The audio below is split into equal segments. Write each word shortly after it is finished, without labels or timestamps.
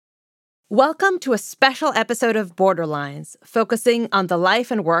Welcome to a special episode of Borderlines, focusing on the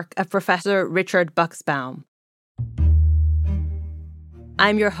life and work of Professor Richard Buxbaum.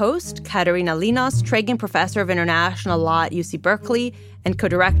 I'm your host, Katerina Linos, Tragan Professor of International Law at UC Berkeley and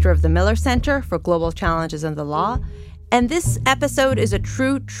co-director of the Miller Center for Global Challenges in the Law. And this episode is a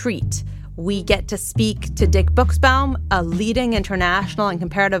true treat. We get to speak to Dick Buxbaum, a leading international and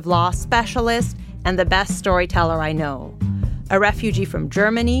comparative law specialist and the best storyteller I know. A refugee from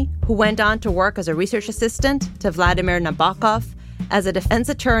Germany who went on to work as a research assistant to Vladimir Nabokov, as a defense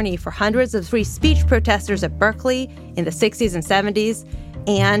attorney for hundreds of free speech protesters at Berkeley in the 60s and 70s,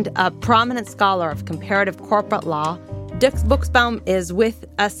 and a prominent scholar of comparative corporate law. Dick Buxbaum is with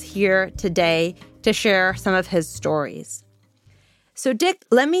us here today to share some of his stories. So Dick,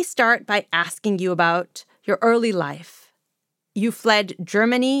 let me start by asking you about your early life. You fled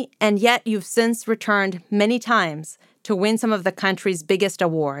Germany, and yet you've since returned many times to win some of the country's biggest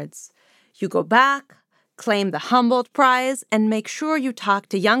awards. You go back, claim the Humboldt Prize, and make sure you talk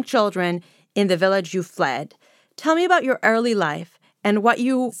to young children in the village you fled. Tell me about your early life and what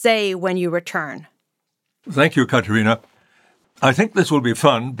you say when you return. Thank you, Katerina. I think this will be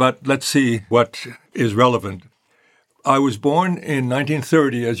fun, but let's see what is relevant. I was born in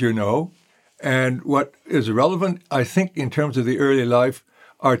 1930, as you know, and what is relevant, I think, in terms of the early life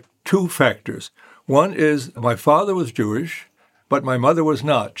are two factors. One is my father was Jewish, but my mother was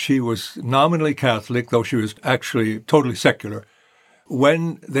not. She was nominally Catholic, though she was actually totally secular.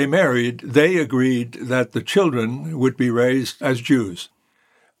 When they married, they agreed that the children would be raised as Jews.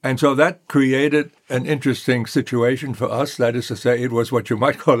 And so that created an interesting situation for us. That is to say, it was what you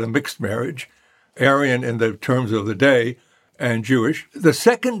might call a mixed marriage, Aryan in the terms of the day, and Jewish. The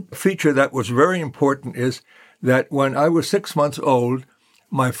second feature that was very important is that when I was 6 months old,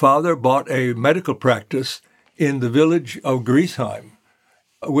 my father bought a medical practice in the village of Griesheim,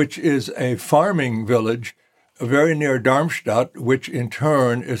 which is a farming village very near Darmstadt, which in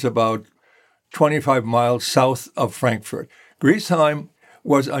turn is about 25 miles south of Frankfurt. Griesheim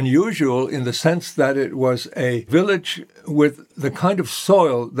was unusual in the sense that it was a village with the kind of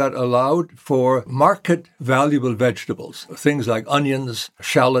soil that allowed for market-valuable vegetables, things like onions,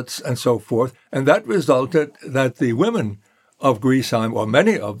 shallots, and so forth. And that resulted that the women of Griesheim, or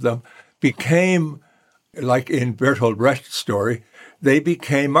many of them, became, like in Bertolt Brecht's story, they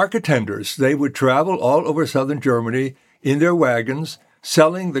became market tenders. They would travel all over southern Germany in their wagons,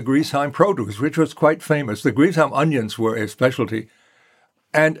 selling the Griesheim produce, which was quite famous. The Griesheim onions were a specialty.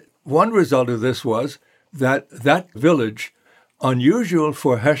 And one result of this was that that village, unusual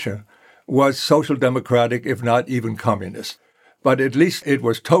for Hesse, was social democratic, if not even communist. But at least it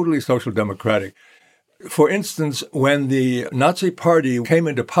was totally social democratic. For instance, when the Nazi Party came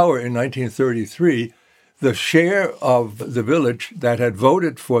into power in 1933, the share of the village that had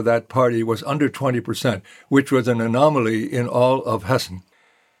voted for that party was under 20%, which was an anomaly in all of Hessen.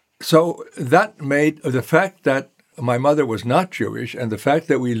 So that made the fact that my mother was not Jewish and the fact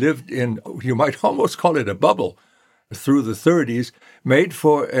that we lived in, you might almost call it a bubble, through the 30s, made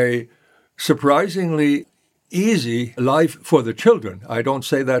for a surprisingly easy life for the children. I don't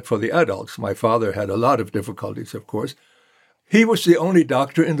say that for the adults. My father had a lot of difficulties, of course. He was the only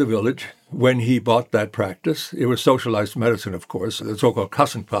doctor in the village when he bought that practice. It was socialized medicine, of course, the so-called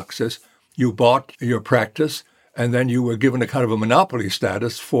Kassenpraxis. You bought your practice, and then you were given a kind of a monopoly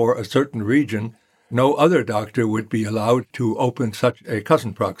status for a certain region. No other doctor would be allowed to open such a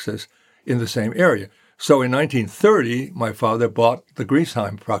Kassenpraxis in the same area. So in 1930, my father bought the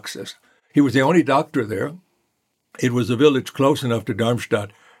Griesheim Praxis. He was the only doctor there. It was a village close enough to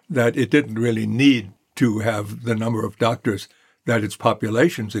Darmstadt that it didn't really need to have the number of doctors that its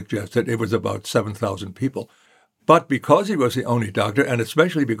population suggested. It was about 7,000 people. But because he was the only doctor, and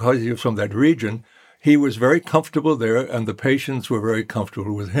especially because he was from that region, he was very comfortable there, and the patients were very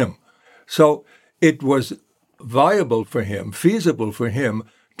comfortable with him. So it was viable for him, feasible for him,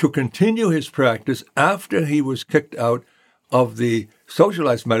 to continue his practice after he was kicked out of the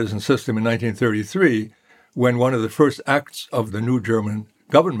socialized medicine system in 1933, when one of the first acts of the new German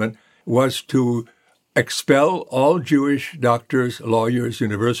government was to expel all Jewish doctors, lawyers,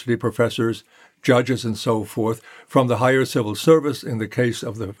 university professors, judges, and so forth from the higher civil service. In the case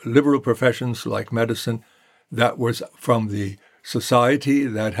of the liberal professions like medicine, that was from the society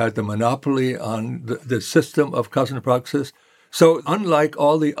that had the monopoly on the system of Kassenpraxis. So unlike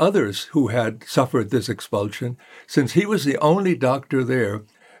all the others who had suffered this expulsion, since he was the only doctor there,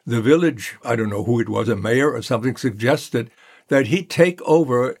 the village, I don't know who it was, a mayor or something, suggested that he take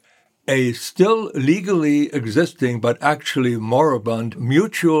over a still legally existing but actually moribund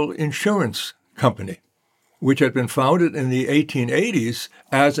mutual insurance company. which had been founded in the 1880s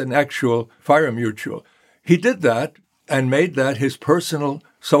as an actual fire mutual. He did that and made that his personal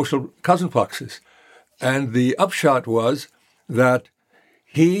social Kassenpraxis. And the upshot was that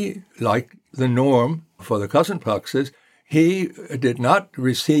he, like the norm for the Kassenpraxis, he did not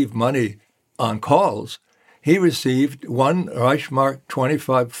receive money on calls. He received 1 Reichsmark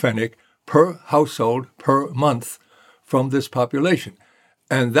 25 Pfennig per household per month from this population.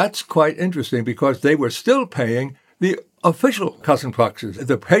 And that's quite interesting because they were still paying the official Kassenpraxis.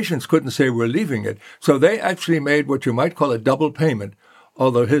 The patients couldn't say we're leaving it. So they actually made what you might call a double payment,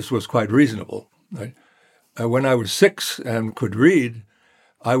 although his was quite reasonable. Right? When I was 6 and could read,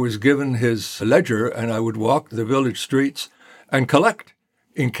 I was given his ledger and I would walk the village streets and collect.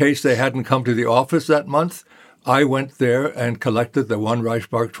 In case they hadn't come to the office that month, I went there and collected the 1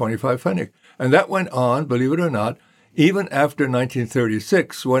 Reichsmark 25 Pfennig. And that went on, believe it or not, even after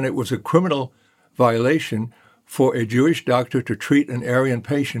 1936, when it was a criminal violation for a Jewish doctor to treat an Aryan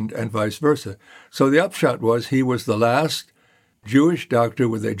patient and vice versa. So the upshot was he was the last Jewish doctor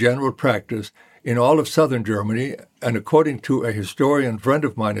with a general practice in all of southern Germany, and according to a historian friend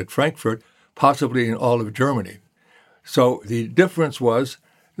of mine at Frankfurt, possibly in all of Germany. So the difference was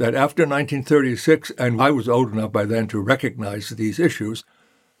that after 1936, and I was old enough by then to recognize these issues,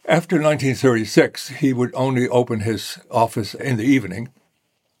 after 1936, he would only open his office in the evening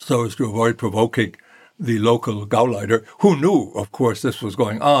so as to avoid provoking the local Gauleiter, who knew, of course, this was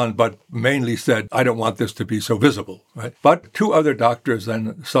going on, but mainly said, I don't want this to be so visible. Right? But 2 other doctors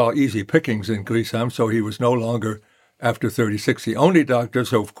then saw easy pickings in Griesham, so he was no longer, after 36, the only doctor,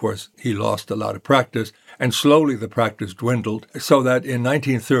 so of course he lost a lot of practice, and slowly the practice dwindled, so that in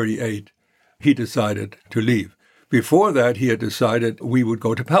 1938 he decided to leave. Before that, he had decided we would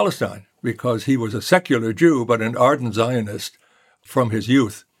go to Palestine, because he was a secular Jew, but an ardent Zionist from his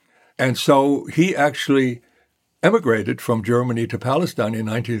youth. And so he actually emigrated from Germany to Palestine in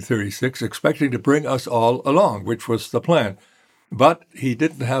 1936, expecting to bring us all along, which was the plan. But he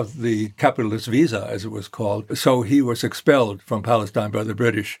didn't have the capitalist visa, as it was called, so he was expelled from Palestine by the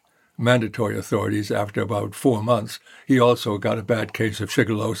British mandatory authorities after about 4 months. He also got a bad case of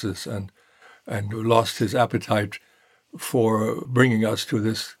shigellosis and lost his appetite for bringing us to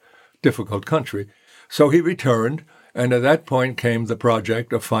this difficult country. So he returned, and at that point came the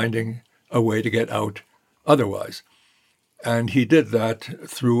project of finding a way to get out otherwise. And he did that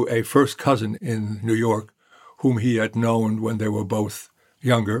through a first cousin in New York, whom he had known when they were both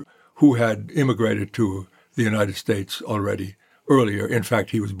younger, who had immigrated to the United States already earlier. In fact,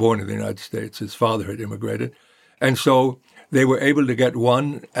 he was born in the United States. His father had immigrated. And so they were able to get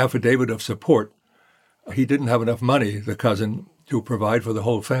 1 affidavit of support. He didn't have enough money, the cousin, to provide for the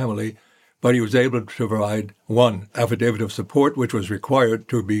whole family, but he was able to provide 1 affidavit of support, which was required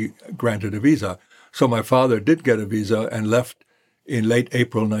to be granted a visa. So my father did get a visa and left in late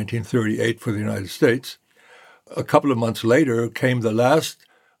April 1938 for the United States. A couple of months later came the last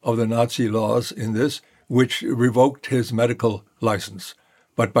of the Nazi laws in this, which revoked his medical license.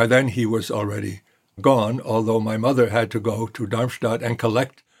 But by then he was already gone, although my mother had to go to Darmstadt and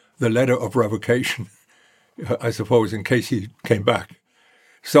collect the letter of revocation, I suppose, in case he came back.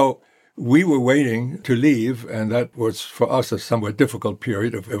 So we were waiting to leave, and that was for us a somewhat difficult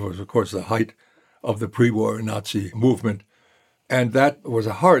period. It was, of course, the height of the pre-war Nazi movement. And that was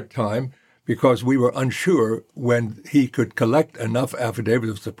a hard time because we were unsure when he could collect enough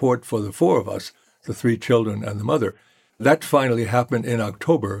affidavits of support for the 4 of us, the 3 children and the mother. That finally happened in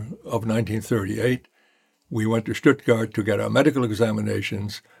October of 1938. We went to Stuttgart to get our medical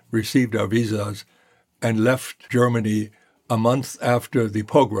examinations, received our visas, and left Germany a month after the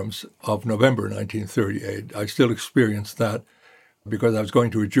pogroms of November 1938. I still experienced that because I was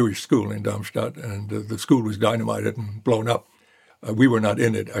going to a Jewish school in Darmstadt, and the school was dynamited and blown up. We were not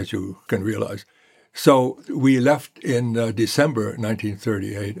in it, as you can realize. So we left in December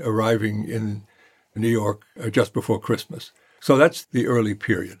 1938, arriving in New York just before Christmas. So that's the early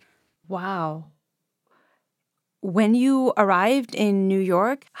period. Wow. When you arrived in New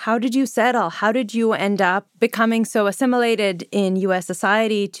York, how did you settle? How did you end up becoming so assimilated in U.S.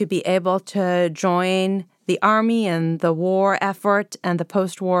 society to be able to join the army and the war effort and the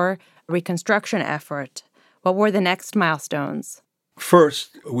post-war reconstruction effort? What were the next milestones?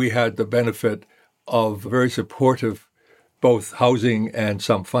 First, we had the benefit of very supportive both housing and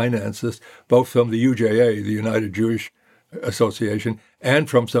some finances, both from the UJA, the United Jewish Association, and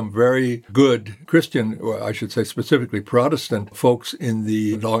from some very good Christian, or I should say specifically Protestant, folks in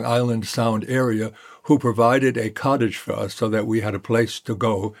the Long Island Sound area who provided a cottage for us so that we had a place to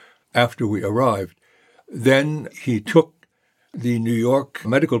go after we arrived. Then he took the New York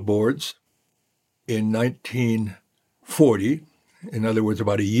medical boards in 1940, in other words,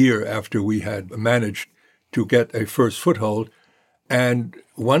 about a year after we had managed to get a first foothold. And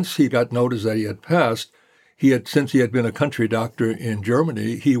once he got notice that he had passed, since he had been a country doctor in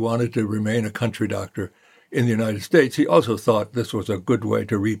Germany, he wanted to remain a country doctor in the United States. He also thought this was a good way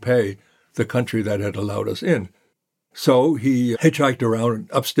to repay the country that had allowed us in. So he hitchhiked around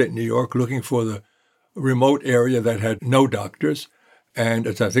upstate New York looking for the remote area that had no doctors. And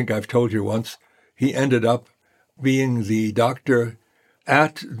as I think I've told you once, he ended up being the doctor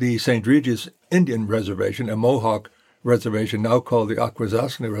at the St. Regis Indian Reservation, a Mohawk reservation now called the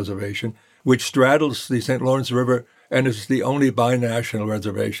Akwesasne Reservation, which straddles the St. Lawrence River and is the only binational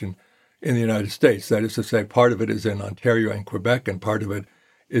reservation in the United States. That is to say, part of it is in Ontario and Quebec, and part of it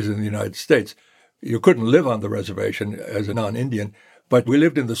is in the United States. You couldn't live on the reservation as a non-Indian, but we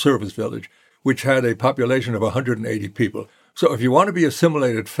lived in the service village, which had a population of 180 people. So if you want to be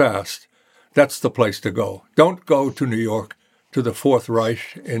assimilated fast, that's the place to go. Don't go to New York, to the Fourth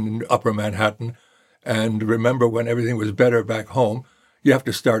Reich in Upper Manhattan, and remember when everything was better back home. You have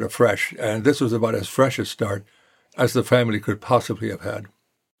to start afresh. And this was about as fresh a start as the family could possibly have had.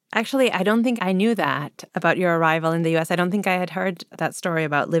 Actually, I don't think I knew that about your arrival in the U.S. I don't think I had heard that story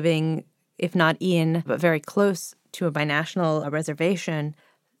about living, if not in, but very close to a binational reservation.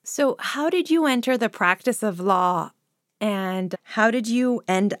 So how did you enter the practice of law, and how did you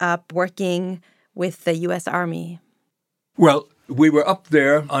end up working with the U.S. Army? Well, we were up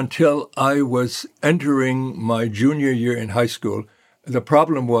there until I was entering my junior year in high school. The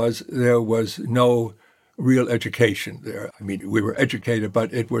problem was there was no real education there. I mean, we were educated,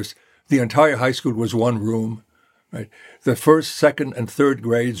 but the entire high school was one room, right? The first, second, and third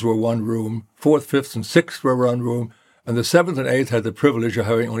grades were one room. Fourth, fifth, and sixth were one room. And the seventh and eighth had the privilege of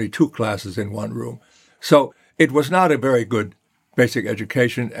having only two classes in one room. So it was not a very good basic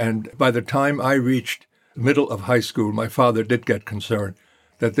education. And by the time I reached middle of high school, my father did get concerned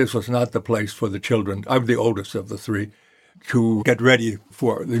that this was not the place for the children. I'm the oldest of the three, to get ready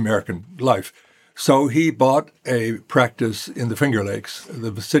for the American life. So he bought a practice in the Finger Lakes,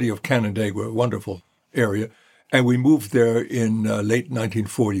 the city of Canandaigua, a wonderful area, and we moved there in late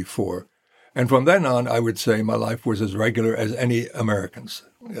 1944. And from then on, I would say my life was as regular as any American's.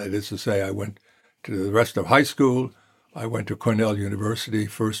 That is to say, I went to the rest of high school. I went to Cornell University,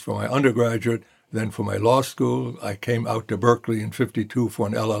 first for my undergraduate, then for my law school. I came out to Berkeley in 1952 for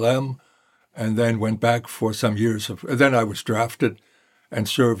an LLM, and then went back for some years. Then I was drafted and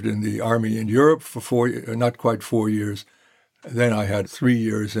served in the Army in Europe for not quite 4 years. Then I had 3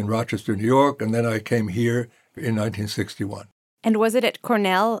 years in Rochester, New York, and then I came here in 1961. And was it at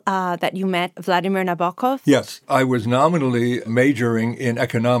Cornell that you met Vladimir Nabokov? Yes. I was nominally majoring in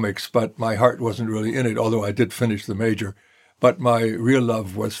economics, but my heart wasn't really in it, although I did finish the major. But my real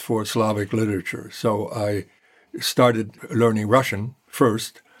love was for Slavic literature. So I started learning Russian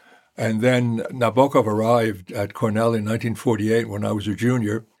first, and then Nabokov arrived at Cornell in 1948 when I was a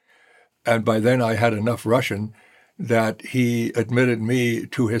junior, and by then I had enough Russian that he admitted me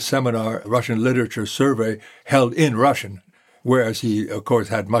to his seminar, Russian Literature Survey, held in Russian, whereas he, of course,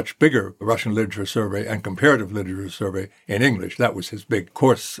 had much bigger Russian Literature Survey and Comparative Literature Survey in English. That was his big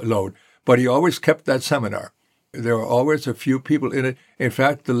course load. But he always kept that seminar. There were always a few people in it. In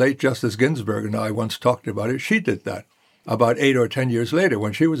fact, the late Justice Ginsburg and I once talked about it. She did that about 8 or 10 years later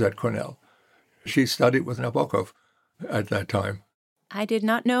when she was at Cornell. She studied with Nabokov at that time. I did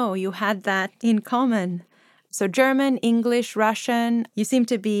not know you had that in common. So German, English, Russian, you seem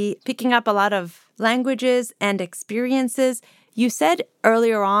to be picking up a lot of languages and experiences. You said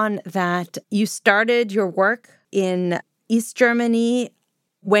earlier on that you started your work in East Germany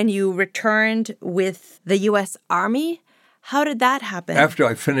when you returned with the U.S. Army. How did that happen? After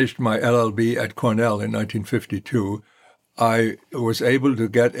I finished my LLB at Cornell in 1952, I was able to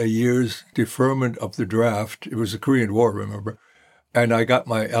get a year's deferment of the draft. It was the Korean War, remember? And I got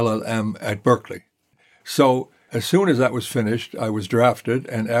my LLM at Berkeley. So as soon as that was finished, I was drafted,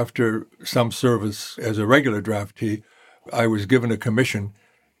 and after some service as a regular draftee, I was given a commission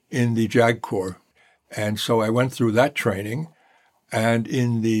in the JAG Corps. And so I went through that training, and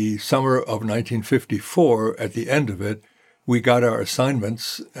in the summer of 1954, at the end of it, we got our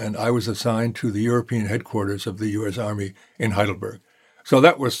assignments, and I was assigned to the European headquarters of the U.S. Army in Heidelberg. So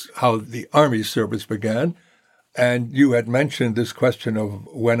that was how the Army service began. And you had mentioned this question of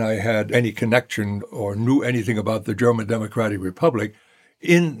when I had any connection or knew anything about the German Democratic Republic.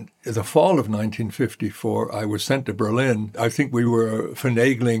 In the fall of 1954, I was sent to Berlin. I think we were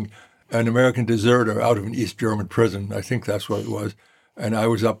finagling an American deserter out of an East German prison. I think that's what it was. And I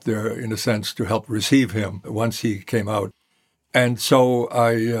was up there, in a sense, to help receive him once he came out. And so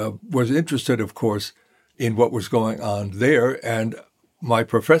I was interested, of course, in what was going on there. And my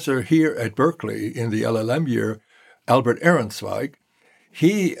professor here at Berkeley in the LLM year, Albert Ehrenzweig,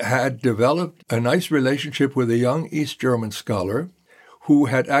 he had developed a nice relationship with a young East German scholar who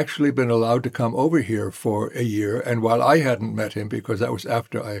had actually been allowed to come over here for a year. And while I hadn't met him, because that was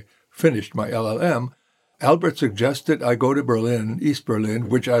after I finished my LLM, Albert suggested I go to Berlin, East Berlin,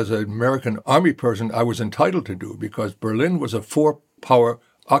 which as an American Army person I was entitled to do because Berlin was a four-power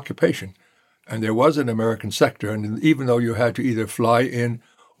occupation. And there was an American sector. And even though you had to either fly in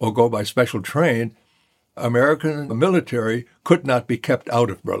or go by special train, American military could not be kept out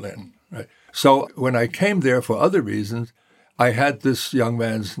of Berlin. Right? So when I came there for other reasons, I had this young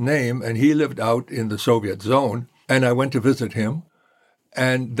man's name, and he lived out in the Soviet zone, and I went to visit him.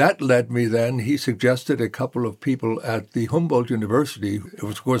 And that led me then, he suggested a couple of people at the Humboldt University, it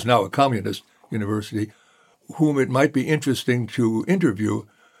was of course now a communist university, whom it might be interesting to interview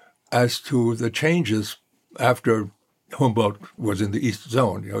as to the changes after Humboldt was in the East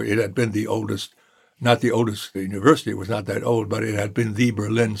Zone. You know, it had been the oldest, not the oldest university, it was not that old, but it had been the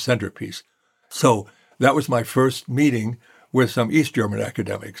Berlin centerpiece. So that was my first meeting with some East German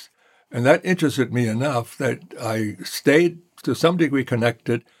academics. And that interested me enough that I stayed to some degree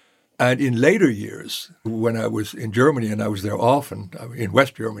connected. And in later years, when I was in Germany, and I was there often, in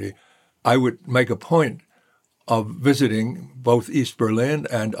West Germany, I would make a point of visiting both East Berlin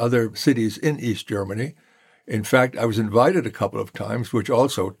and other cities in East Germany. In fact, I was invited a couple of times, which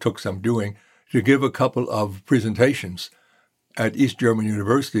also took some doing, to give a couple of presentations at East German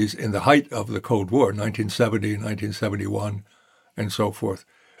universities in the height of the Cold War, 1970, 1971, and so forth.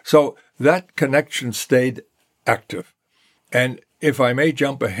 So that connection stayed active. And if I may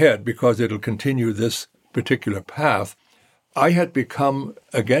jump ahead, because it'll continue this particular path, I had become,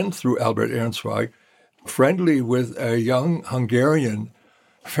 again through Albert Ehrenzweig, friendly with a young Hungarian,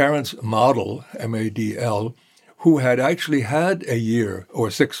 Ferenc Madl, M-A-D-L, who had actually had a year or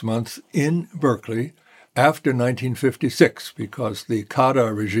 6 months in Berkeley after 1956, because the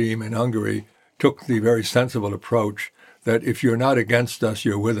Kádár regime in Hungary took the very sensible approach that if you're not against us,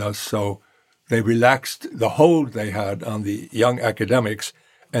 you're with us. So they relaxed the hold they had on the young academics,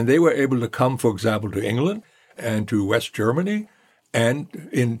 and they were able to come, for example, to England and to West Germany, and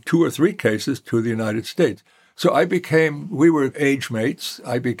in 2 or 3 cases to the United States. So we were age mates.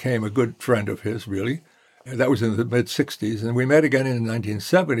 I became a good friend of his, really. That was in the mid-60s. And we met again in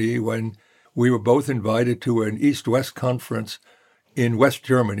 1970 when we were both invited to an East-West conference in West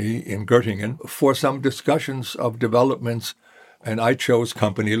Germany, in Göttingen, for some discussions of developments. And I chose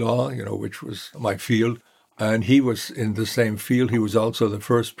company law, which was my field. And he was in the same field. He was also the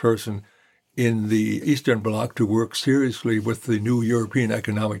first person in the Eastern Bloc to work seriously with the new European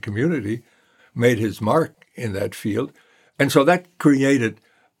Economic Community, made his mark in that field. And so that created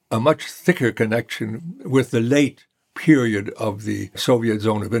a much thicker connection with the late period of the Soviet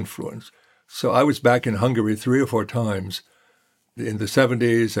zone of influence. So I was back in Hungary 3 or 4 times in the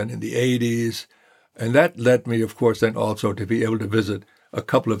 70s and in the 80s. And that led me, of course, then also to be able to visit a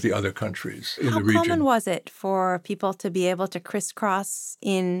couple of the other countries in the region. How common was it for people to be able to crisscross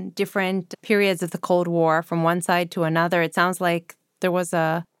in different periods of the Cold War from one side to another? It sounds like there was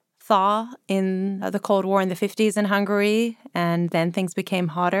a thaw in the Cold War in the 50s in Hungary, and then things became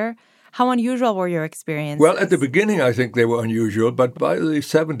hotter. How unusual were your experiences? Well, at the beginning, I think they were unusual, but by the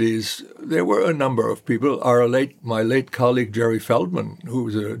 70s, there were a number of people. My late colleague, Jerry Feldman, who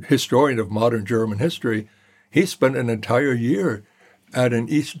was a historian of modern German history, he spent an entire year at an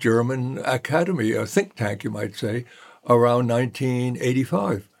East German academy, a think tank, you might say, around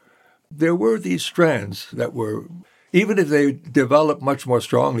 1985. There were these strands that were, even if they developed much more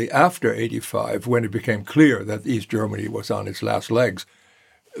strongly after 85, when it became clear that East Germany was on its last legs,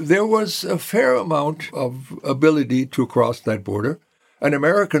 there was a fair amount of ability to cross that border. And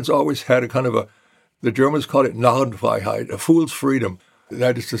Americans always had the Germans called it Narrenfreiheit, a fool's freedom.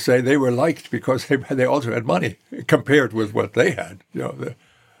 That is to say, they were liked because they also had money compared with what they had.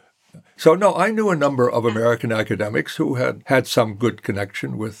 So, no, I knew a number of American academics who had some good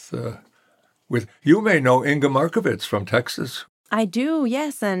connection with. You may know Inga Markovits from Texas. I do,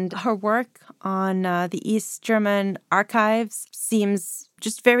 yes. And her work on the East German archives seems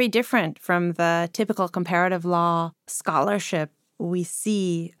just very different from the typical comparative law scholarship we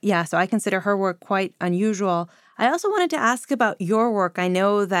see. Yeah, so I consider her work quite unusual. I also wanted to ask about your work. I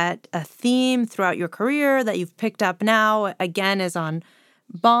know that a theme throughout your career that you've picked up now, again, is on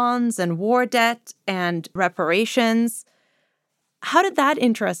bonds and war debt and reparations. How did that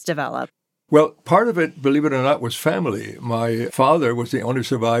interest develop? Well, part of it, believe it or not, was family. My father was the only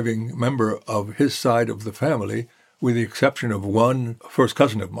surviving member of his side of the family, with the exception of one first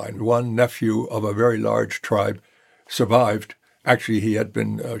cousin of mine, one nephew of a very large tribe, survived. Actually, he had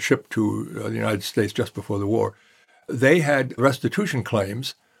been shipped to the United States just before the war. They had restitution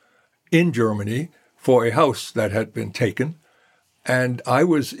claims in Germany for a house that had been taken. And I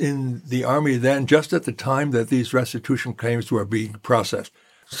was in the Army then just at the time that these restitution claims were being processed.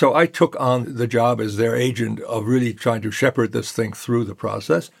 So I took on the job as their agent of really trying to shepherd this thing through the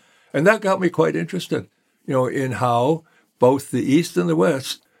process. And that got me quite interested, in how both the East and the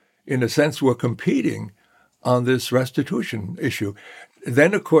West, in a sense, were competing on this restitution issue.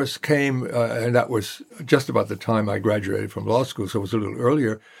 Then, of course, came, and that was just about the time I graduated from law school, so it was a little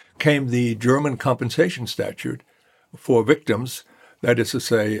earlier, came the German compensation statute for victims, that is to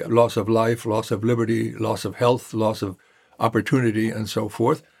say, loss of life, loss of liberty, loss of health, loss of opportunity, and so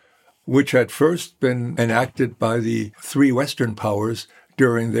forth, which had first been enacted by the three Western powers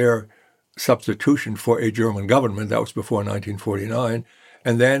during their substitution for a German government. That was before 1949.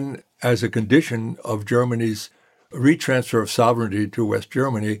 And then, as a condition of Germany's retransfer of sovereignty to West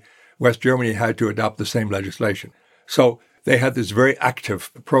Germany had to adopt the same legislation. So they had this very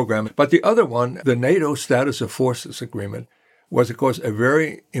active program. But the other one, the NATO Status of Forces Agreement, was, of course, a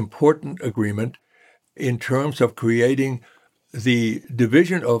very important agreement in terms of creating the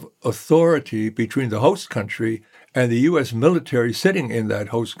division of authority between the host country and the U.S. military sitting in that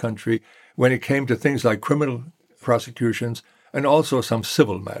host country when it came to things like criminal prosecutions and also some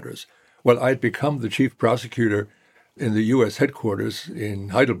civil matters. Well, I'd become the chief prosecutor in the U.S. headquarters in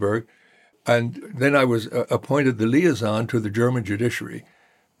Heidelberg, and then I was appointed the liaison to the German judiciary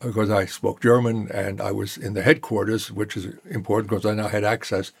because I spoke German and I was in the headquarters, which is important because I now had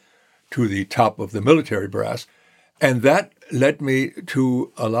access to the top of the military brass. And that led me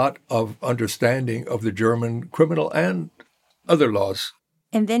to a lot of understanding of the German criminal and other laws.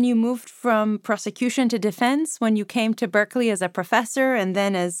 And then you moved from prosecution to defense when you came to Berkeley as a professor and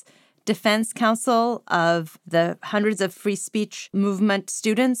then as defense counsel of the hundreds of free speech movement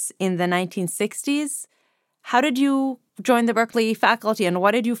students in the 1960s. How did you join the Berkeley faculty, and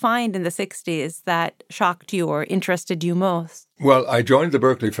what did you find in the 60s that shocked you or interested you most? Well, I joined the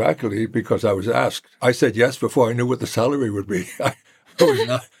Berkeley faculty because I was asked. I said yes before I knew what the salary would be.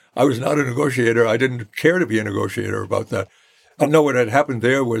 I was not a negotiator. I didn't care to be a negotiator about that. I know what had happened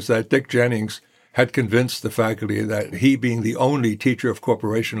there was that Dick Jennings had convinced the faculty that he being the only teacher of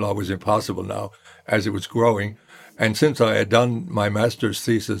corporation law was impossible now as it was growing. And since I had done my master's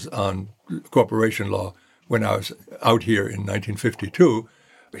thesis on corporation law when I was out here in 1952,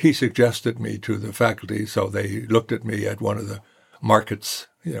 he suggested me to the faculty. So they looked at me at one of the markets,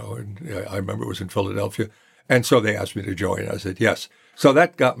 and I remember it was in Philadelphia. And so they asked me to join. I said, yes. So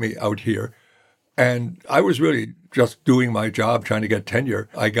that got me out here. And I was really just doing my job, trying to get tenure.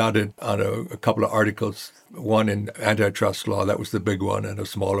 I got it on a couple of articles, one in antitrust law, that was the big one, and a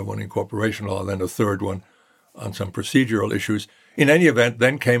smaller one in corporation law, then a third one on some procedural issues. In any event,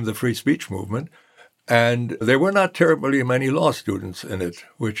 then came the free speech movement, and there were not terribly many law students in it,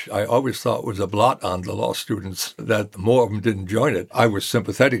 which I always thought was a blot on the law students, that more of them didn't join it. I was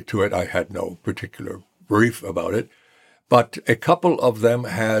sympathetic to it. I had no particular brief about it. But a couple of them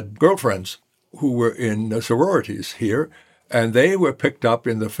had girlfriends who were in sororities here, and they were picked up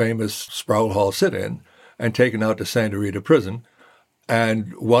in the famous Sproul Hall sit-in and taken out to Santa Rita prison.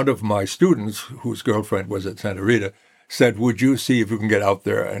 And one of my students, whose girlfriend was at Santa Rita, said, would you see if you can get out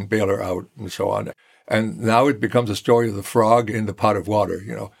there and bail her out, and so on. And now it becomes a story of the frog in the pot of water,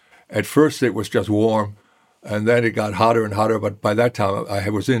 At first it was just warm, and then it got hotter and hotter, but by that time I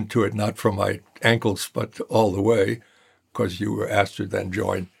was into it, not from my ankles, but all the way, because you were asked to then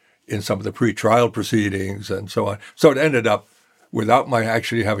join in some of the pre-trial proceedings and so on. So it ended up, without my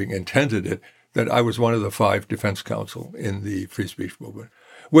actually having intended it, that I was one of the 5 defense counsel in the free speech movement,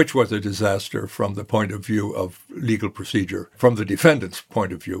 which was a disaster from the point of view of legal procedure. From the defendant's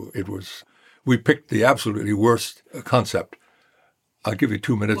point of view, we picked the absolutely worst concept. I'll give you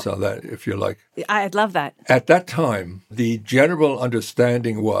 2 minutes on that, if you like. I'd love that. At that time, the general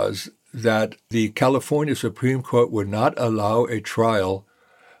understanding was that the California Supreme Court would not allow a trial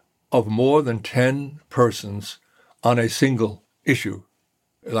of more than 10 persons on a single issue,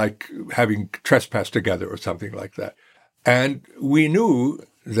 like having trespassed together or something like that. And we knew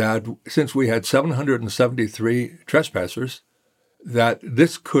that since we had 773 trespassers, that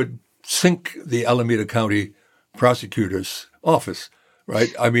this could sink the Alameda County prosecutor's office,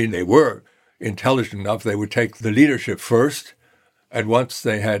 right? I mean, they were intelligent enough. They would take the leadership first, and once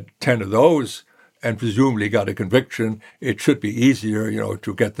they had 10 of those, and presumably got a conviction, it should be easier,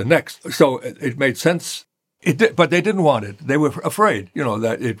 to get the next. So it made sense. It did, but they didn't want it. They were afraid,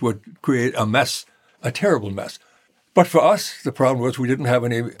 that it would create a mess, a terrible mess. But for us, the problem was we didn't have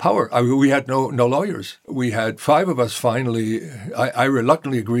any power. We had no lawyers. We had 5 of us finally. I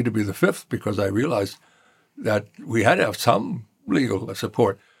reluctantly agreed to be the 5th because I realized that we had to have some legal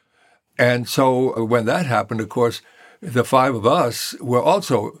support. And so when that happened, of course, the 5 of us were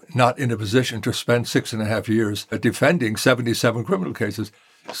also not in a position to spend 6.5 years defending 77 criminal cases.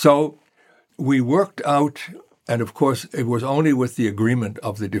 So we worked out, and of course, it was only with the agreement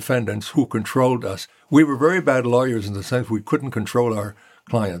of the defendants who controlled us. We were very bad lawyers in the sense we couldn't control our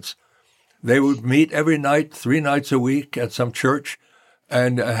clients. They would meet every night, 3 nights a week at some church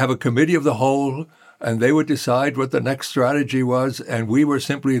and have a committee of the whole, and they would decide what the next strategy was, and we were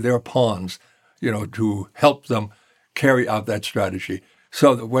simply their pawns, to help them carry out that strategy.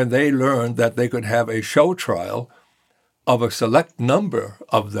 So that when they learned that they could have a show trial of a select number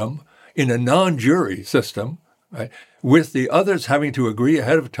of them in a non-jury system, right, with the others having to agree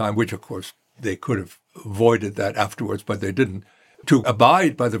ahead of time, which, of course, they could have avoided that afterwards, but they didn't, to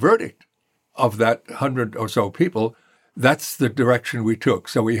abide by the verdict of that 100 or so people, that's the direction we took.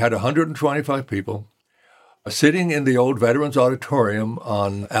 So we had 125 people sitting in the old Veterans Auditorium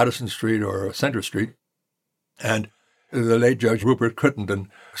on Addison Street or Center Street, and the late Judge Rupert Crittenden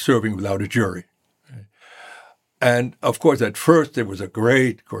serving without a jury. And, of course, at first it was a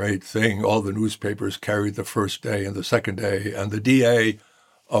great, great thing. All the newspapers carried the first day and the second day, and the DA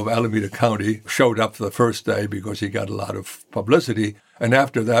of Alameda County showed up the first day because he got a lot of publicity, and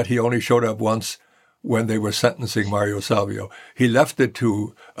after that he only showed up once when they were sentencing Mario Savio. He left it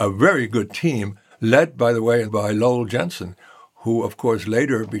to a very good team, led, by the way, by Lowell Jensen, who, of course,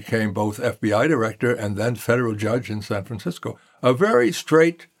 later became both FBI director and then federal judge in San Francisco. A very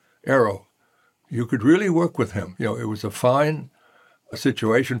straight arrow. You could really work with him. It was a fine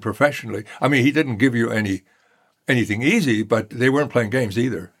situation professionally. I mean, he didn't give you anything easy, but they weren't playing games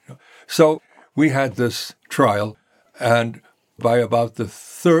either. So we had this trial, and by about the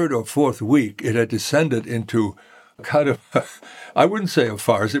 3rd or 4th week, it had descended into kind of, I wouldn't say a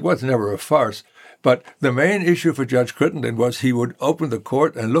farce. It was never a farce. But the main issue for Judge Crittenden was he would open the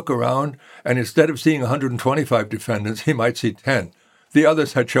court and look around, and instead of seeing 125 defendants, he might see 10. The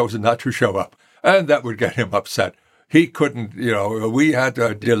others had chosen not to show up, and that would get him upset. He couldn't, we had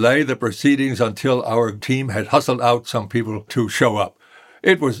to delay the proceedings until our team had hustled out some people to show up.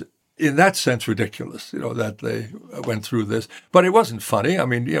 It was, in that sense, ridiculous, that they went through this. But it wasn't funny. I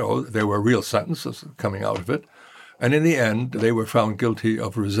mean, there were real sentences coming out of it. And in the end, they were found guilty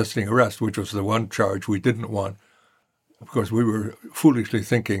of resisting arrest, which was the one charge we didn't want. Of course, we were foolishly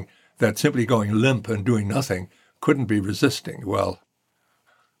thinking that simply going limp and doing nothing couldn't be resisting. Well,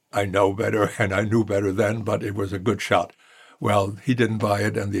 I know better, and I knew better then, but it was a good shot. Well, he didn't buy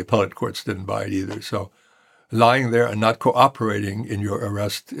it, and the appellate courts didn't buy it either. So lying there and not cooperating in your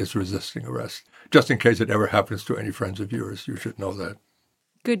arrest is resisting arrest. Just in case it ever happens to any friends of yours, you should know that.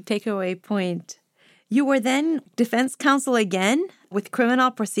 Good takeaway point. You were then defense counsel again with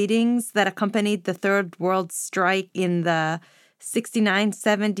criminal proceedings that accompanied the Third World Strike in the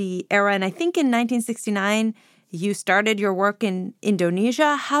 69-70 era. And I think in 1969, you started your work in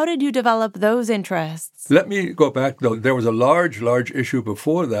Indonesia. How did you develop those interests? Let me go back, though. There was a large issue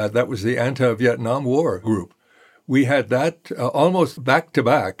before that. That was the anti-Vietnam War group. We had that almost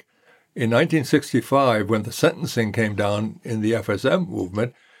back-to-back. In 1965, when the sentencing came down in the FSM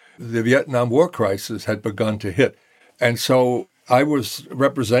movement, the Vietnam War crisis had begun to hit. And so I was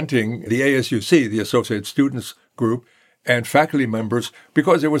representing the ASUC, the Associated Students Group, and faculty members,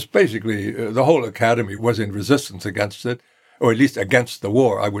 because it was basically the whole academy was in resistance against it, or at least against the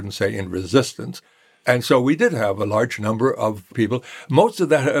war. I wouldn't say in resistance. And so we did have a large number of people. Most of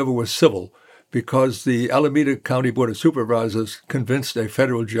that, however, was civil, because the Alameda County Board of Supervisors convinced a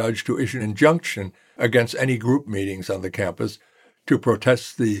federal judge to issue an injunction against any group meetings on the campus to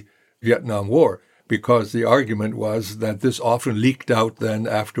protest the Vietnam War, because the argument was that this often leaked out then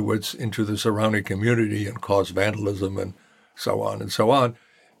afterwards into the surrounding community and caused vandalism and so on and so on.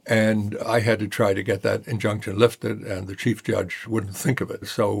 And I had to try to get that injunction lifted, and the chief judge wouldn't think of it.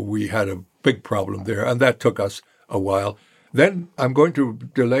 So we had a big problem there, and that took us a while. Then I'm going to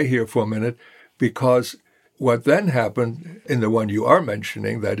delay here for a minute, because what then happened in the one you are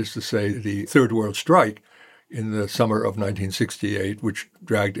mentioning, that is to say the Third World Strike in the summer of 1968, which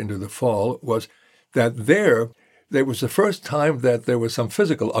dragged into the fall, was that there was the first time that there was some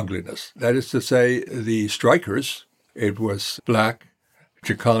physical ugliness. That is to say, the strikers, it was black,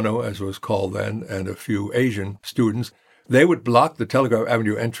 Chicano, as it was called then, and a few Asian students, they would block the Telegraph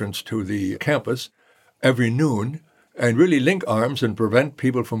Avenue entrance to the campus every noon and really link arms and prevent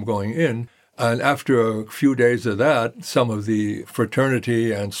people from going in. And after a few days of that, some of the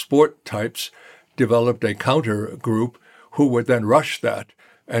fraternity and sport types developed a counter group who would then rush that.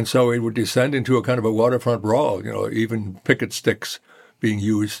 And so it would descend into a kind of a waterfront brawl, even picket sticks being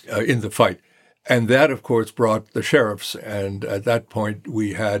used in the fight. And that, of course, brought the sheriffs. And at that point,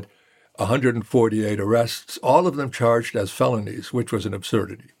 we had 148 arrests, all of them charged as felonies, which was an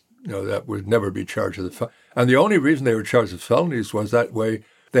absurdity. That would never be charged as a felony. And the only reason they were charged as felonies was that way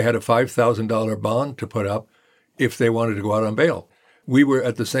they had a $5,000 bond to put up if they wanted to go out on bail. We were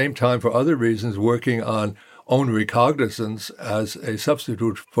at the same time, for other reasons, working on own recognizance as a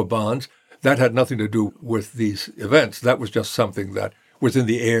substitute for bonds. That had nothing to do with these events. That was just something that was in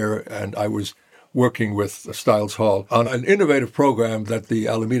the air, and I was working with Stiles Hall on an innovative program that the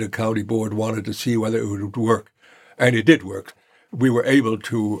Alameda County Board wanted to see whether it would work. And it did work. We were able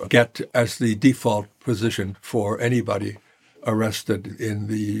to get as the default position for anybody arrested in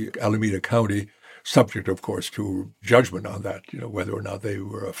the Alameda County, subject, of course, to judgment on that, whether or not they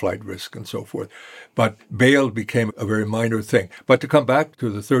were a flight risk and so forth. But bail became a very minor thing. But to come back to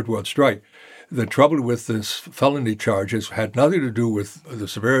the Third World Strike, the trouble with this felony charges had nothing to do with the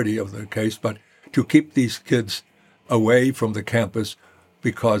severity of the case, but to keep these kids away from the campus,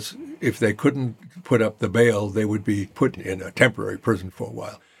 because if they couldn't put up the bail, they would be put in a temporary prison for a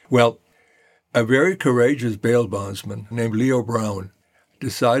while. Well, a very courageous bail bondsman named Leo Brown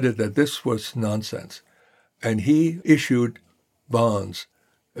decided that this was nonsense, and he issued bonds.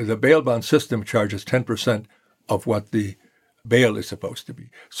 The bail bond system charges 10% of what the bail is supposed to be.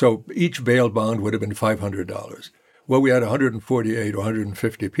 So each bail bond would have been $500. Well, we had 148 or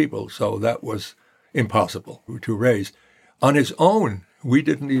 150 people, so that was impossible to raise. On his own, we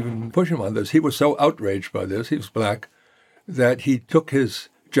didn't even push him on this. He was so outraged by this, he was black, that he took his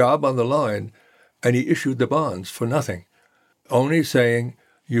job on the line and he issued the bonds for nothing, only saying,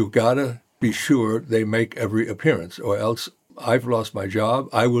 you gotta be sure they make every appearance, or else I've lost my job,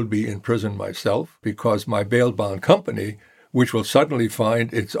 I will be in prison myself, because my bail bond company, which will suddenly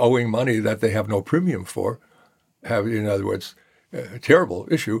find it's owing money that they have no premium for, in other words, a terrible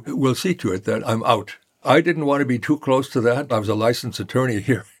issue, will see to it that I'm out. I didn't want to be too close to that. I was a licensed attorney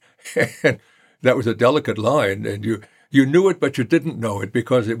here, and that was a delicate line, and you knew it, but you didn't know it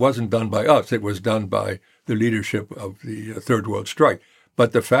because it wasn't done by us. It was done by the leadership of the Third World Strike.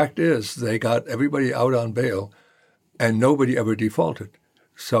 But the fact is, they got everybody out on bail, and nobody ever defaulted.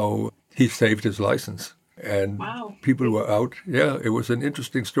 So he saved his license, and wow. People were out. Yeah, it was an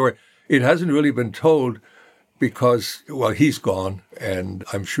interesting story. It hasn't really been told because, well, he's gone, and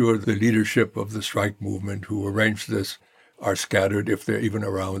I'm sure the leadership of the strike movement who arranged this are scattered if they're even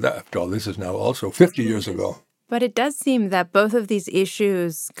around. After all, this is now also 50 years ago. But it does seem that both of these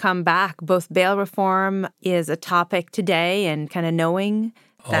issues come back. Both bail reform is a topic today, and kind of knowing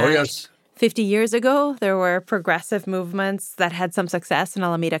that 50 years ago, there were progressive movements that had some success in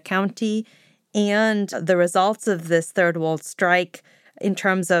Alameda County, and the results of this Third World Strike in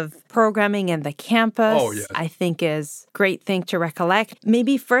terms of programming in the campus, I think is a great thing to recollect.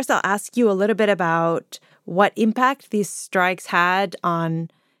 Maybe first I'll ask you a little bit about what impact these strikes had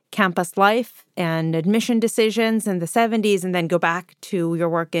on campus life and admission decisions in the 70s, and then go back to your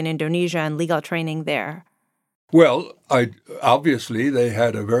work in Indonesia and legal training there. Well, obviously they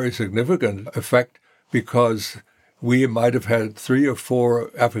had a very significant effect, because we might have had 3 or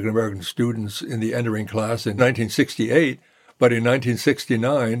 4 African-American students in the entering class in 1968, but in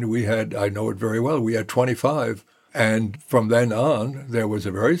 1969 we had, I know it very well, we had 25. And from then on, there was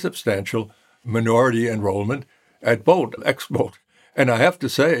a very substantial minority enrollment at Bolt, ex-Bolt. And I have to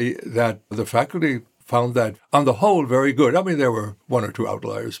say that the faculty found that, on the whole, very good. I mean, there were 1 or 2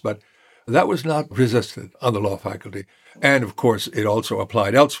 outliers, but that was not resisted on the law faculty. And, of course, it also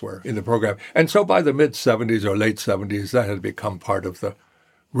applied elsewhere in the program. And so by the mid-'70s or late 70s, that had become part of the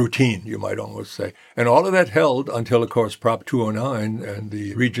routine, you might almost say. And all of that held until, of course, Prop 209 and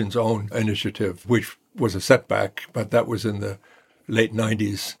the region's own initiative, which was a setback, but that was in the late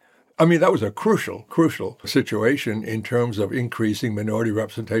 90s. I mean, that was a crucial situation in terms of increasing minority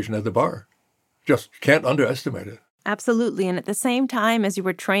representation at the bar. Just can't underestimate it. Absolutely. And at the same time as you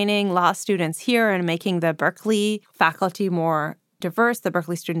were training law students here and making the Berkeley faculty more diverse, the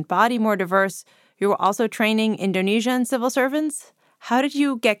Berkeley student body more diverse, you were also training Indonesian civil servants. How did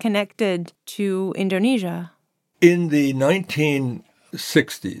you get connected to Indonesia? In the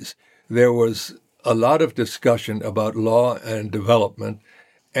 1960s, there was a lot of discussion about law and development,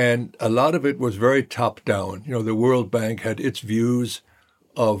 and a lot of it was very top-down. The World Bank had its views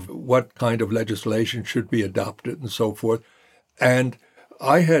of what kind of legislation should be adopted and so forth. And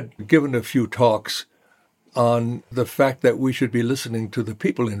I had given a few talks on the fact that we should be listening to the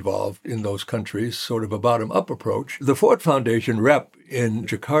people involved in those countries, sort of a bottom-up approach. The Ford Foundation rep in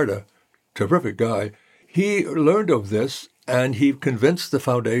Jakarta terrific guy. He learned of this, and he convinced the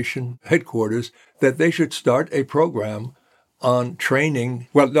foundation headquarters that they should start a program on training.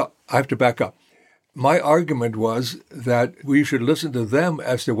 Well, no, I have to back up. My argument was that we should listen to them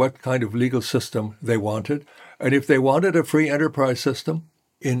as to what kind of legal system they wanted. And if they wanted a free enterprise system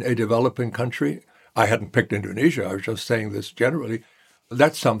in a developing country, I hadn't picked Indonesia, I was just saying this generally,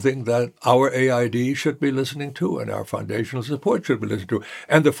 that's something that our AID should be listening to and our foundational support should be listening to.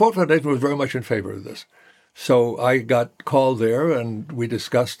 And the Ford Foundation was very much in favor of this. So I got called there and we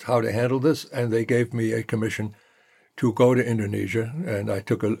discussed how to handle this, and they gave me a commission to go to Indonesia, and I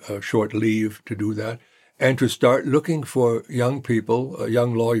took a short leave to do that, and to start looking for young people,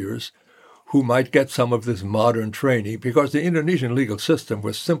 young lawyers, who might get some of this modern training, because the Indonesian legal system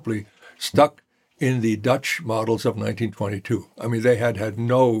was simply stuck in the Dutch models of 1922. I mean, they had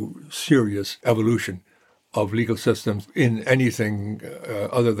no serious evolution of legal systems in anything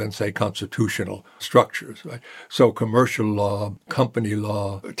other than, say, constitutional structures. Right? So commercial law, company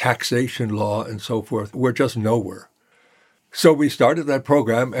law, taxation law, and so forth were just nowhere. So we started that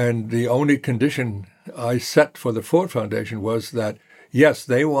program, and the only condition I set for the Ford Foundation was that, yes,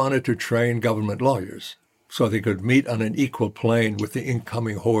 they wanted to train government lawyers so they could meet on an equal plane with the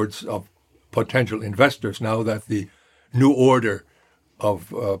incoming hordes of potential investors now that the new order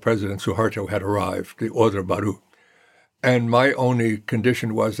of President Suharto had arrived, the Order Baru. And my only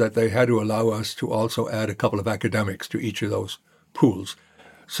condition was that they had to allow us to also add a couple of academics to each of those pools.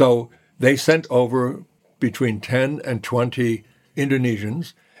 So they sent over between 10 and 20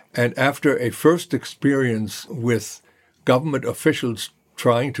 Indonesians, and after a first experience with government officials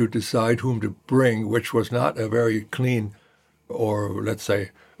trying to decide whom to bring, which was not a very clean or, let's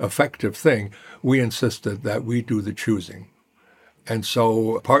say, effective thing, we insisted that we do the choosing. And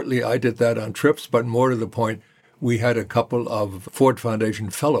so partly I did that on trips, but more to the point, we had a couple of Ford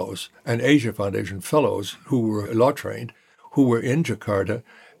Foundation fellows and Asia Foundation fellows who were law trained, who were in Jakarta,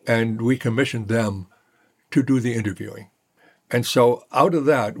 and we commissioned them to do the interviewing. And so out of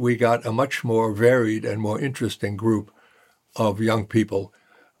that, we got a much more varied and more interesting group of young people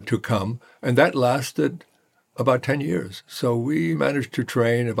to come. And that lasted about 10 years. So we managed to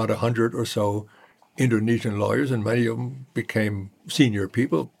train about 100 or so Indonesian lawyers, and many of them became senior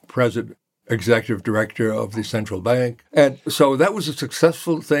people, president, executive director of the central bank. And so that was a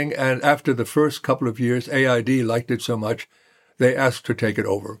successful thing. And after the first couple of years, AID liked it so much, they asked to take it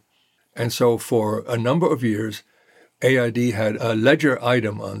over. And so for a number of years, AID had a ledger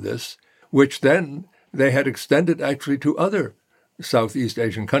item on this, which then they had extended actually to other Southeast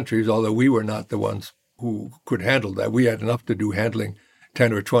Asian countries, although we were not the ones who could handle that. We had enough to do handling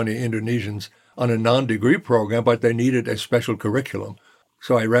 10 or 20 Indonesians on a non-degree program, but they needed a special curriculum.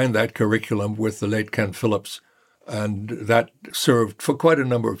 So I ran that curriculum with the late Ken Phillips, and that served for quite a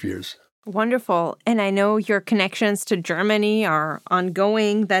number of years. Wonderful. And I know your connections to Germany are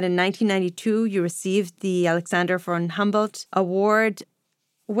ongoing, that in 1992 you received the Alexander von Humboldt Award.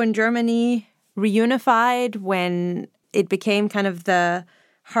 When Germany reunified, when it became kind of the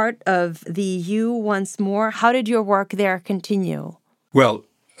heart of the EU once more, how did your work there continue? Well,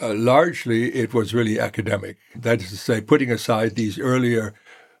 largely it was really academic. That is to say, putting aside these earlier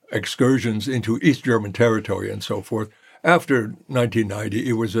excursions into East German territory and so forth, after 1990,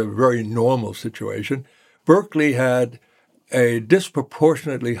 it was a very normal situation. Berkeley had a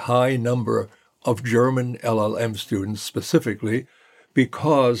disproportionately high number of German LLM students specifically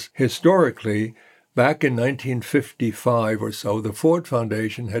because historically, back in 1955 or so, the Ford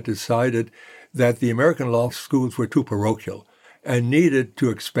Foundation had decided that the American law schools were too parochial and needed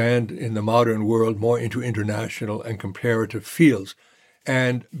to expand in the modern world more into international and comparative fields.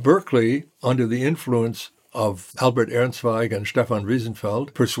 And Berkeley, under the influence of Albert Ernstweig and Stefan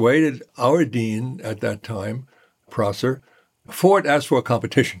Wiesenfeld, persuaded our dean at that time, Prosser. Ford asked for a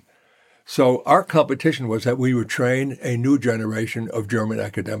competition. So our competition was that we would train a new generation of German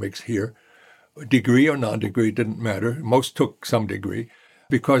academics here. Degree or non-degree didn't matter. Most took some degree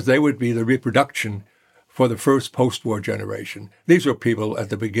because they would be the reproduction for the first post-war generation. These were people at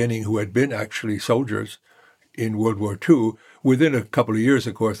the beginning who had been actually soldiers in World War II. Within a couple of years,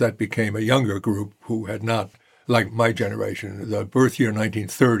 of course, that became a younger group who had not, like my generation, the birth year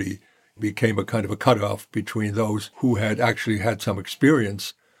 1930 became a kind of a cutoff between those who had actually had some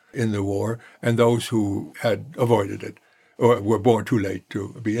experience in the war and those who had avoided it or were born too late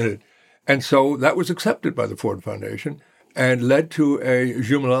to be in it. And so that was accepted by the Ford Foundation and led to a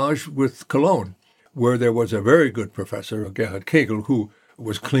jumelage with Cologne, where there was a very good professor, Gerhard Kegel, who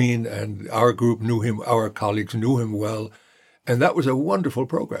was clean, and our group knew him, our colleagues knew him well. And that was a wonderful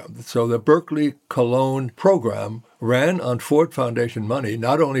program. So the Berkeley-Cologne program ran on Ford Foundation money,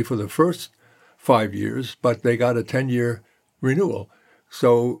 not only for the first 5 years, but they got a 10-year renewal.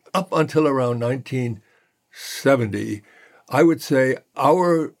 So up until around 1970, I would say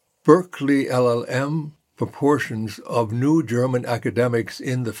our Berkeley LLM proportions of new German academics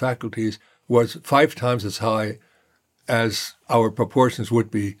in the faculties was 5 times as high as our proportions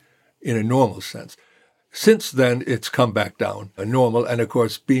would be in a normal sense. Since then, it's come back down, normal. And of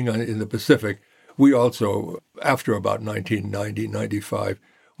course, being in the Pacific, we also, after about 1990, 95,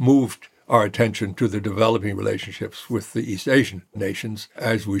 moved our attention to the developing relationships with the East Asian nations,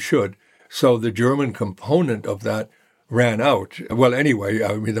 as we should. So the German component of that ran out. Well, anyway,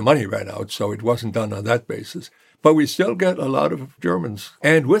 I mean, the money ran out, so it wasn't done on that basis. But we still get a lot of Germans.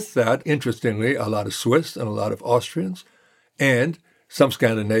 And with that, interestingly, a lot of Swiss and a lot of Austrians, and some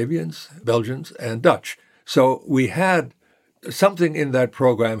Scandinavians, Belgians, and Dutch. So we had something in that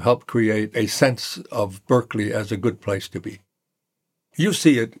program helped create a sense of Berkeley as a good place to be. You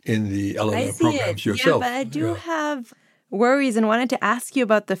see it in the LLM programs yourself. Yeah, but I do have worries and wanted to ask you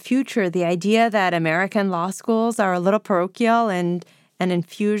about the future, the idea that American law schools are a little parochial and an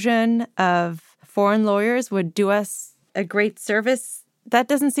infusion of foreign lawyers would do us a great service. That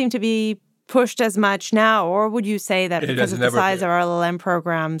doesn't seem to be pushed as much now. Or would you say that because of the size of our LLM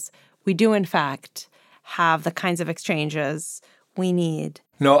programs, we do in fact have the kinds of exchanges we need?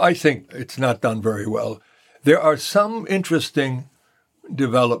 No, I think it's not done very well. There are some interesting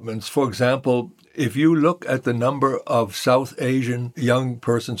developments. For example, if you look at the number of South Asian young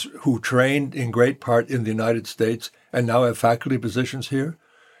persons who trained in great part in the United States and now have faculty positions here,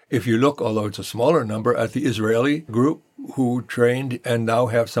 if you look, although it's a smaller number, at the Israeli group who trained and now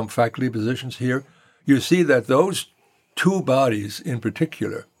have some faculty positions here, you see that those two bodies in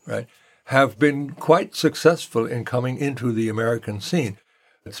particular, right, have been quite successful in coming into the American scene.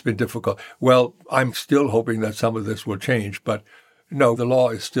 It's been difficult. Well, I'm still hoping that some of this will change, but no, the law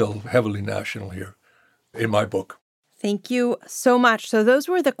is still heavily national here, in my book. Thank you so much. So those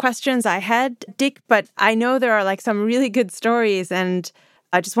were the questions I had, Dick, but I know there are some really good stories, and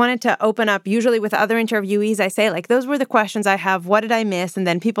I just wanted to open up. Usually with other interviewees, I say, those were the questions I have. What did I miss? And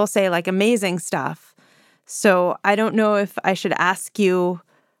then people say, amazing stuff. So I don't know if I should ask you,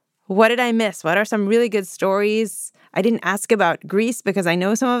 what did I miss? What are some really good stories? I didn't ask about Greece because I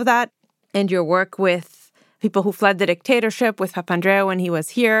know some of that, and your work with people who fled the dictatorship with Papandreou when he was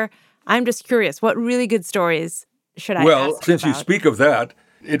here. I'm just curious, what really good stories should I ask Well, since about? You speak of that,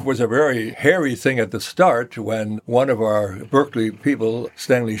 it was a very hairy thing at the start when one of our Berkeley people,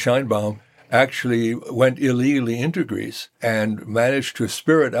 Stanley Scheinbaum, actually went illegally into Greece and managed to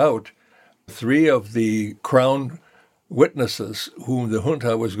spirit out 3 of the crown witnesses whom the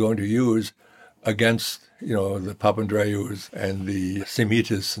junta was going to use against, the Papandreous and the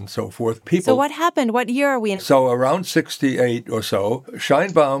Simitis and so forth. So what happened? What year are we in? So around 68 or so,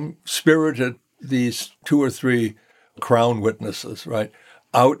 Scheinbaum spirited these 2 or 3 crown witnesses, right,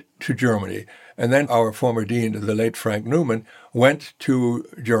 out to Germany. And then our former dean, the late Frank Newman, went to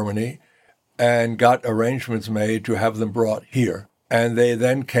Germany and got arrangements made to have them brought here. And they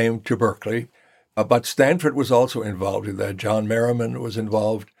then came to Berkeley. But Stanford was also involved in that. John Merriman was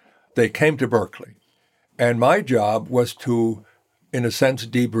involved. They came to Berkeley. And my job was to, in a sense,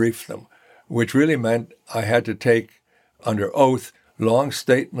 debrief them, which really meant I had to take under oath long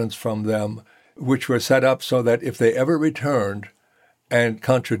statements from them, which were set up so that if they ever returned and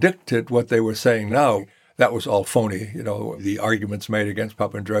contradicted what they were saying now, that was all phony. The arguments made against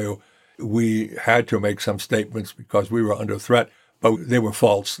Papandreou, we had to make some statements because we were under threat, but they were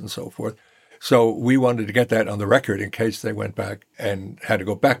false and so forth. So we wanted to get that on the record in case they went back and had to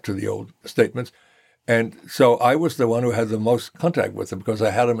go back to the old statements. And so I was the one who had the most contact with them because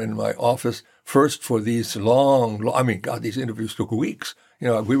I had them in my office first for these these interviews took weeks.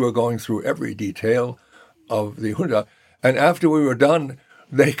 We were going through every detail of the junta. And after we were done,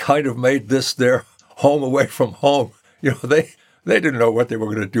 they kind of made this their home away from home. They didn't know what they were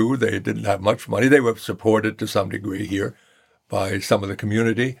going to do. They didn't have much money. They were supported to some degree here by some of the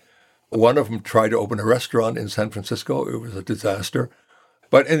community. One of them tried to open a restaurant in San Francisco. It was a disaster.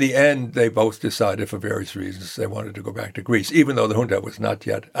 But in the end, they both decided for various reasons they wanted to go back to Greece, even though the junta was not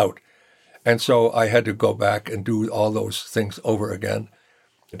yet out. And so I had to go back and do all those things over again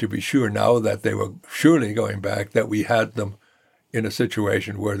to be sure now that they were surely going back, that we had them in a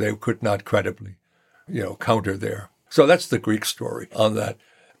situation where they could not credibly, counter there. So that's the Greek story on that.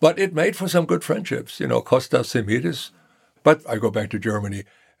 But it made for some good friendships, Kostas Simitis. But I go back to Germany.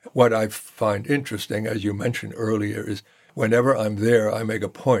 What I find interesting, as you mentioned earlier, is whenever I'm there, I make a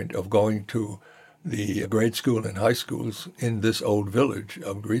point of going to the grade school and high schools in this old village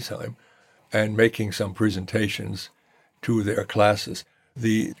of Griesheim and making some presentations to their classes.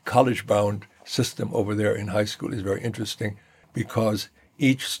 The college-bound system over there in high school is very interesting because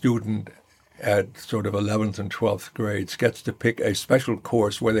each student at sort of 11th and 12th grades gets to pick a special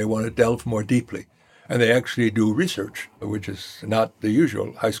course where they want to delve more deeply. And they actually do research, which is not the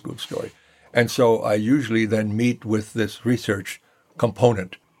usual high school story. And so I usually then meet with this research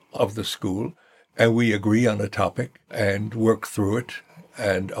component of the school, and we agree on a topic and work through it.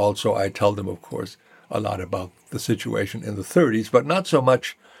 And also I tell them, of course, a lot about the situation in the 30s, but not so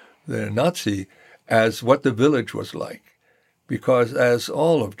much the Nazi as what the village was like. Because as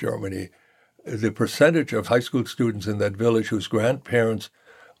all of Germany, the percentage of high school students in that village whose grandparents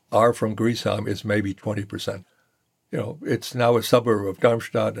are from Griesheim is maybe 20%. It's now a suburb of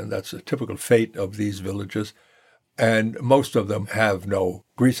Darmstadt, and that's a typical fate of these villages. And most of them have no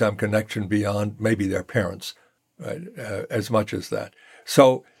Griesheim connection beyond maybe their parents, right? As much as that.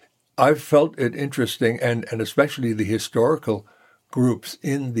 So I've felt it interesting, and especially the historical groups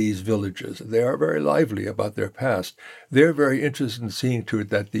in these villages. They are very lively about their past. They're very interested in seeing to it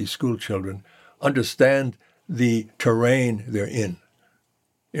that these school children understand the terrain they're in.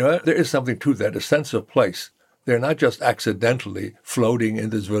 There is something to that, a sense of place. They're not just accidentally floating in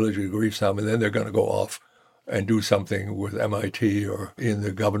this village of Griesheim and then they're going to go off and do something with MIT or in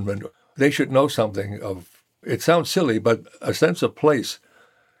the government. They should know something of, it sounds silly, but a sense of place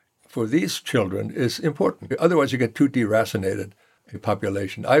for these children is important. Otherwise you get too deracinated a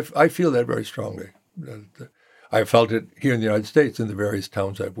population. I feel that very strongly. I felt it here in the United States in the various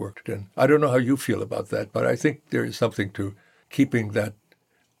towns I've worked in. I don't know how you feel about that, but I think there is something to keeping that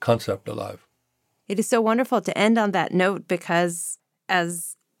concept alive. It is so wonderful to end on that note because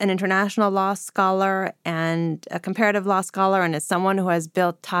as an international law scholar and a comparative law scholar and as someone who has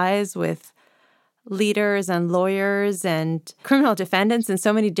built ties with leaders and lawyers and criminal defendants in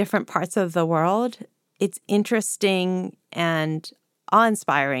so many different parts of the world, it's interesting and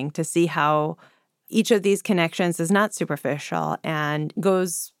awe-inspiring to see how each of these connections is not superficial and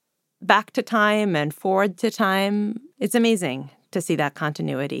goes back to time and forward to time. It's amazing to see that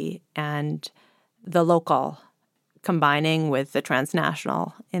continuity and the local combining with the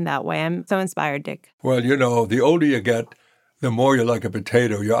transnational in that way. I'm so inspired, Dick. Well, the older you get, the more you're like a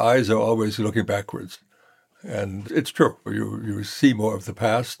potato. Your eyes are always looking backwards. And it's true. You see more of the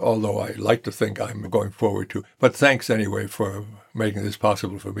past, although I like to think I'm going forward too. But thanks anyway for making this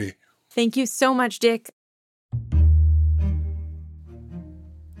possible for me. Thank you so much, Dick.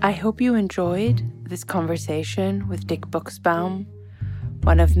 I hope you enjoyed this conversation with Dick Buchsbaum,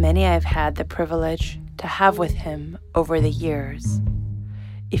 one of many I've had the privilege to have with him over the years.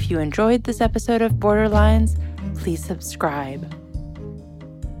 If you enjoyed this episode of Borderlines, please subscribe.